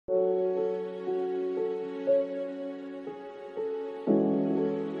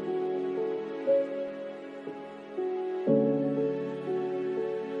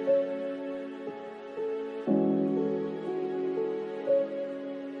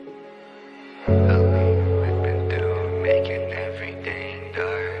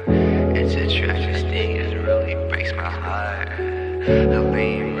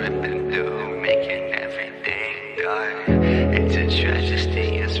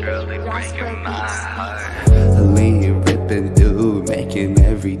breaking my heart. Helene ripping through, making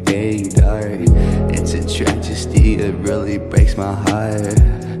everything dark. It's a tragedy, it really breaks my heart.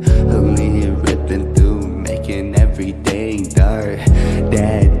 Helene ripping through, making everything dark.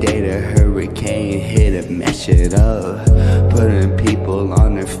 That day the hurricane hit and messed it up, putting people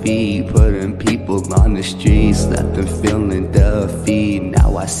on their feet, putting people on the streets, left them feeling defeat.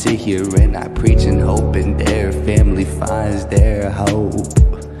 Now I sit here and I preach and hoping their family finds their hope.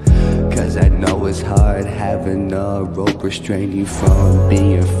 Cause I know it's hard having a rope restrain you from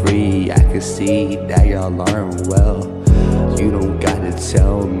being free. I can see that y'all aren't well. You don't gotta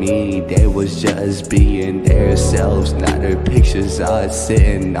tell me they was just being their selves. Now their pictures are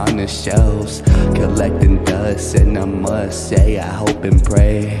sitting on the shelves, collecting dust, and I must say I hope and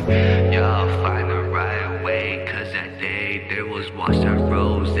pray y'all find the right way. Cause that day there was washed out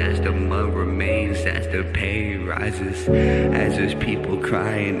roads as the mud remains, as the pain rises, as there's people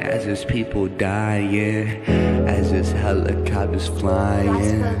crying, as there's people dying, as there's helicopters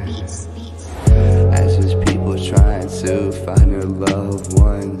flying, as there's people trying to find their loved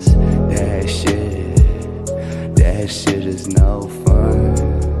ones. That shit is no fun.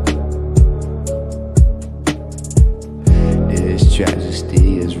 This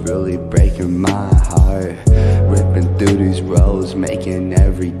tragedy is really breaking my heart, ripping through these roads, making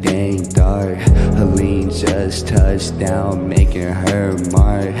everything dark. Helene just touched down, making her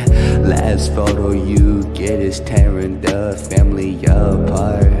mark. Last photo you get is tearing the family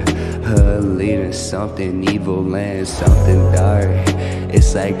apart. Helene is something evil and something dark.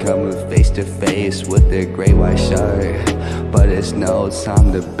 It's like coming face to face with the great white shark. But it's no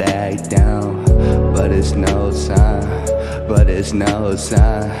time to back down, but it's no time, but it's no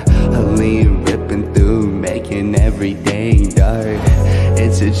time. Helene ripping through, making everything dark.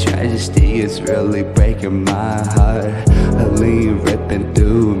 It's a tragedy, it's really breaking my heart. Helene ripping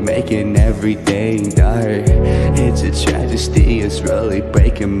through, making everything dark. It's a tragedy, it's really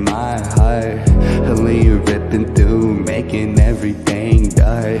breaking my heart. Helene ripping through, making everything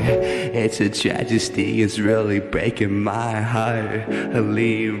dark. It's a tragedy, it's really breaking my heart.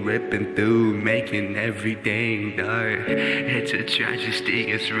 Helene ripping through, making everything dark. It's a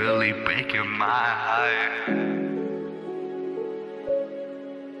tragedy, it's really breaking my heart.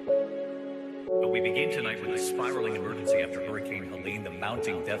 We begin tonight with a spiraling emergency after Hurricane Helene, the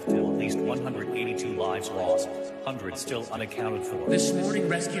mounting death toll, at least 182 lives lost, hundreds still unaccounted for. This morning,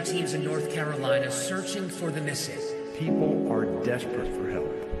 rescue teams in North Carolina searching for the missing. People are desperate for help,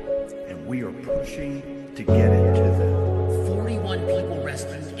 and we are pushing to get it to them. 41 people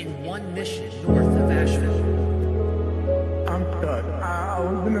rescued in one mission north of Asheville. I'm stuck. I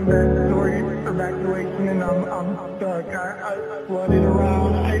was in a mandatory evacuation and I'm stuck. I flooded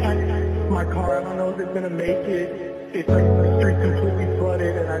around. My car, I don't know if it's gonna make it. It's like the street's completely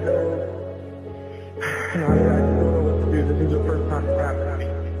flooded and I know, I just don't know what to do. This is the first time it's happened to me.